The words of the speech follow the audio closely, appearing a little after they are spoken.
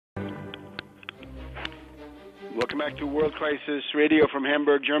Welcome back to World Crisis Radio from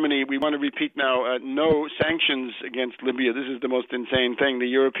Hamburg, Germany. We want to repeat now, no sanctions against Libya. This is the most insane thing. The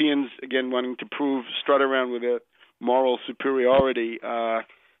Europeans, again, wanting to strut around with a moral superiority.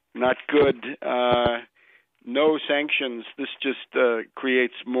 Not good. No sanctions. This just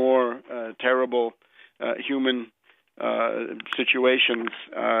creates more terrible human situations.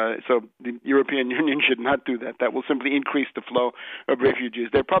 So the European Union should not do that. That will simply increase the flow of refugees.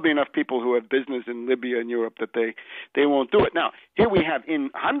 There are probably enough people who have business in Libya and Europe that they won't do it. Now, here we have in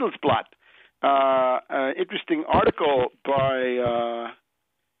Handelsblatt an interesting article by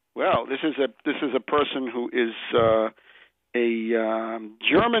this is a person who is a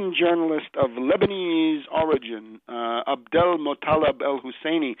German journalist of Lebanese origin, Abdel Mottaleb El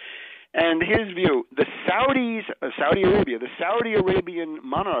Husseini. And his view, the Saudi Arabian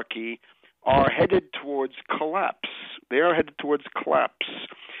monarchy are headed towards collapse. They are headed towards collapse.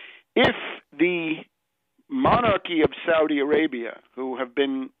 If the monarchy of Saudi Arabia, who have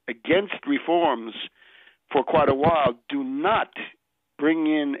been against reforms for quite a while, do not bring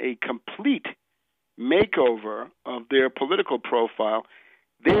in a complete makeover of their political profile,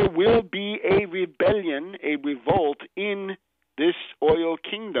 there will be a rebellion, a revolt in this oil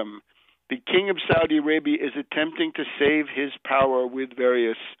kingdom. The king of Saudi Arabia is attempting to save his power with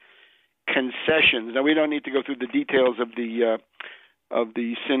various concessions. Now, we don't need to go through the details of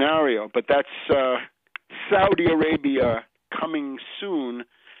the scenario, but that's Saudi Arabia coming soon.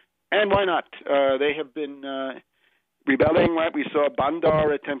 And why not? They have been rebelling, right? We saw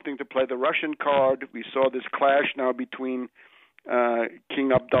Bandar attempting to play the Russian card. We saw this clash now between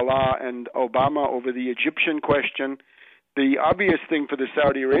King Abdullah and Obama over the Egyptian question. The obvious thing for the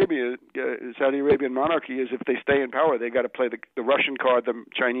Saudi Arabian monarchy is if they stay in power, they got to play the Russian card, the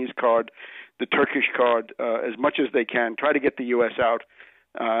Chinese card, the Turkish card as much as they can, try to get the U.S. out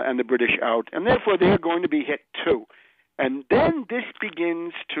and the British out, and therefore they're going to be hit too. And then this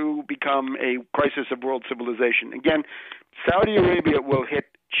begins to become a crisis of world civilization. Again, Saudi Arabia will hit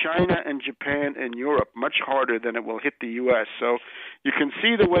China and Japan and Europe much harder than it will hit the U.S. So you can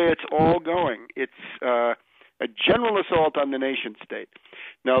see the way it's all going. It's a general assault on the nation state.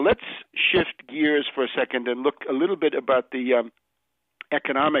 Now let's shift gears for a second and look a little bit about the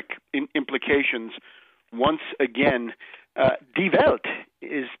economic implications. Once again, Die Welt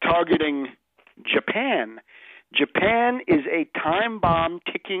is targeting Japan. Japan is a time bomb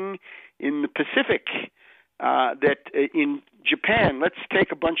ticking in the Pacific. That in Japan, let's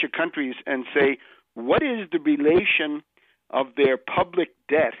take a bunch of countries and say, what is the relation of their public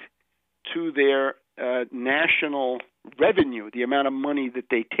debt to their national revenue, the amount of money that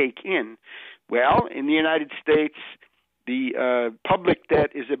they take in? Well, in the United States, the public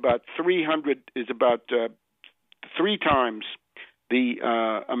debt is about 3 times the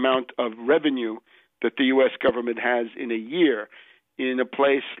amount of revenue that the U.S. government has in a year. In a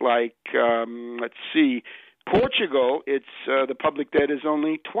place like, Portugal, it's the public debt is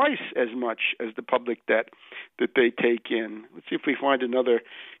only twice as much as the public debt that they take in. Let's see if we find another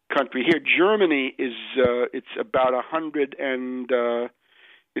country here. Germany is it's about 100 and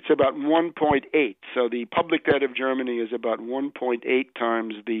it's about 1.8. So the public debt of Germany is about 1.8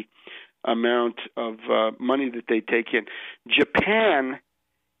 times the amount of money that they take in. Japan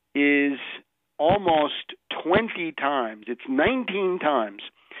is almost 20 times. It's 19 times.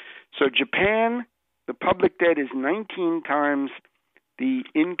 So Japan, the public debt is 19 times the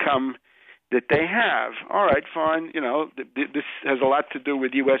income that they have. All right, fine. You know, this has a lot to do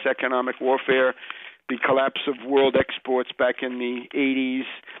with U.S. economic warfare, the collapse of world exports back in the 80s.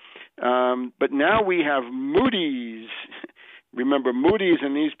 But now we have Moody's. Remember, Moody's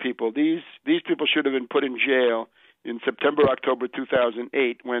and these people should have been put in jail in September, October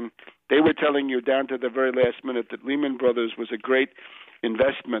 2008, when they were telling you down to the very last minute that Lehman Brothers was a great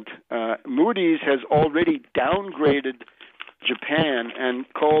investment. Moody's has already downgraded Japan and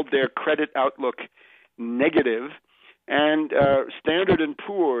called their credit outlook negative, and Standard &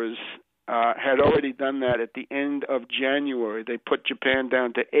 Poor's had already done that at the end of January. They put Japan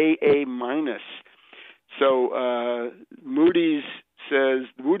down to AA minus. So Moody's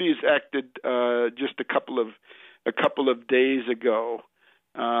acted just a couple of days ago,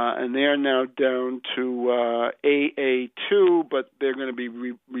 and they are now down to AA2, but they're going to be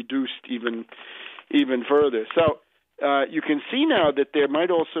reduced even further. So you can see now that there might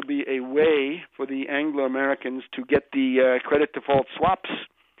also be a way for the Anglo-Americans to get the credit default swaps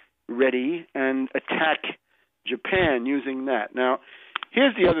ready and attack Japan using that. Now,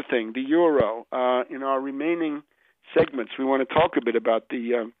 here's the other thing, the euro. In our remaining segments, we want to talk a bit about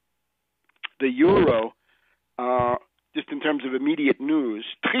the euro, just in terms of immediate news.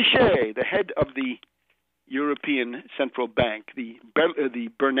 Trichet, the head of the European Central Bank, the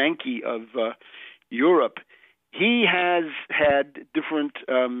Bernanke of Europe, he has had different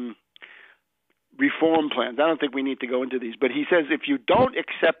reform plans. I don't think we need to go into these, but he says if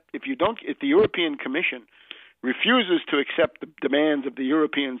the European Commission refuses to accept the demands of the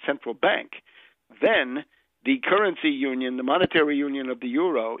European Central Bank, then the currency union, the monetary union of the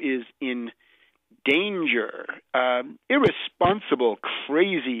euro, is in danger. Irresponsible,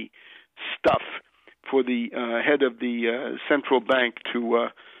 crazy stuff for the head of the central bank to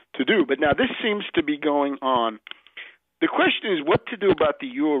do. But now this seems to be going on. The question is what to do about the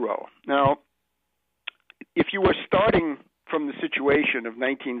euro. Now, if you were starting from the situation of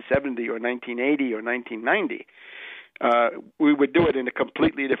 1970 or 1980 or 1990, we would do it in a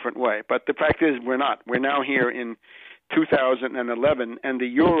completely different way. But the fact is we're not. We're now here in 2011, and the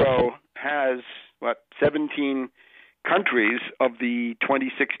euro has, 17 countries of the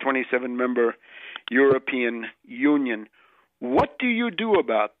 26, 27 member European Union. What do you do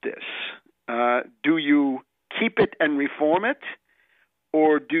about this? Do you keep it and reform it,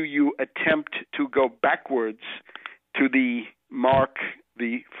 or do you attempt to go backwards to the mark,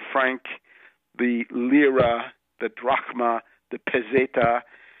 the franc, the lira, the drachma, the peseta,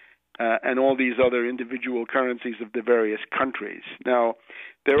 and all these other individual currencies of the various countries? Now,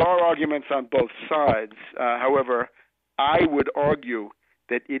 there are arguments on both sides. However, I would argue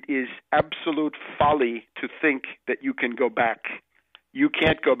that it is absolute folly to think that you can go back. You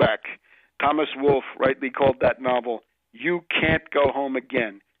can't go back. Thomas Wolfe rightly called that novel, You Can't Go Home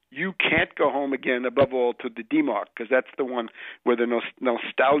Again. You can't go home again, above all, to the D-Mark, because that's the one where the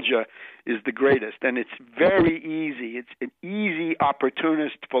nostalgia is the greatest. And it's very easy. It's an easy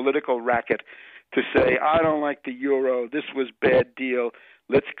opportunist political racket to say, I don't like the euro. This was bad deal.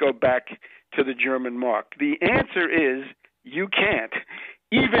 Let's go back to the German mark. The answer is you can't.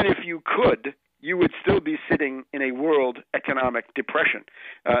 Even if you could, you would still be sitting in a world economic depression.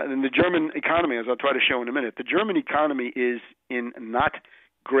 And the German economy, as I'll try to show in a minute, the German economy is in not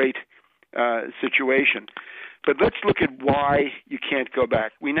great situation. But let's look at why you can't go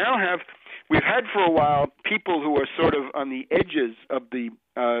back. We've had for a while people who are sort of on the edges of the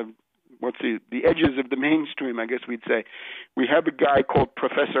edges of the mainstream, I guess we'd say. We have a guy called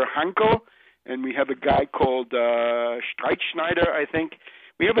Professor Hanko, and we have a guy called Streitschneider, I think.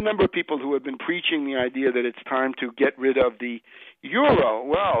 We have a number of people who have been preaching the idea that it's time to get rid of the euro.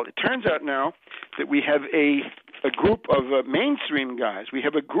 Well, it turns out now that we have a group of mainstream guys. We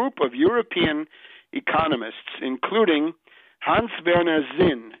have a group of European economists, including Hans-Werner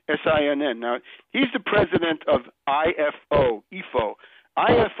Sinn, S-I-N-N. Now, he's the president of IFO.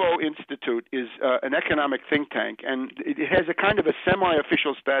 IFO Institute is an economic think tank, and it has a kind of a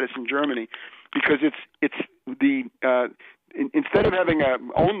semi-official status in Germany because it's the instead of having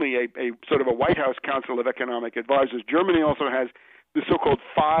only a sort of a White House Council of Economic Advisors, Germany also has the so-called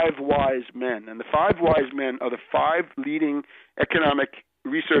Five Wise Men. And the Five Wise Men are the five leading economic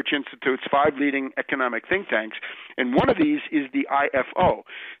research institutes, five leading economic think tanks. And one of these is the IFO.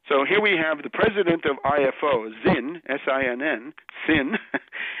 So here we have the president of IFO, Sinn, S-I-N-N, Sinn,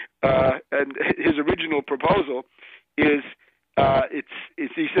 and his original proposal is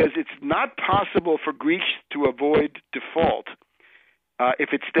he says it's not possible for Greece to avoid default if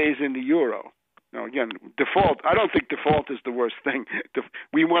it stays in the euro. Now, again, default, I don't think default is the worst thing.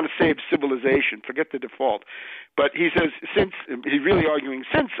 We want to save civilization. Forget the default. But he says he's really arguing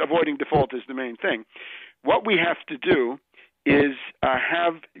since avoiding default is the main thing, what we have to do is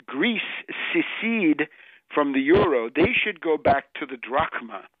have Greece secede from the euro. They should go back to the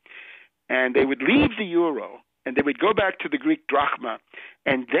drachma, and they would leave the euro, and they would go back to the Greek drachma,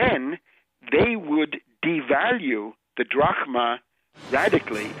 and then they would devalue the drachma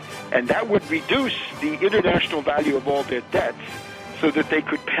radically, and that would reduce the international value of all their debts so that they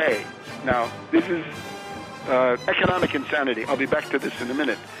could pay. Now, this is economic insanity. I'll be back to this in a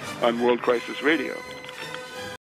minute on World Crisis Radio.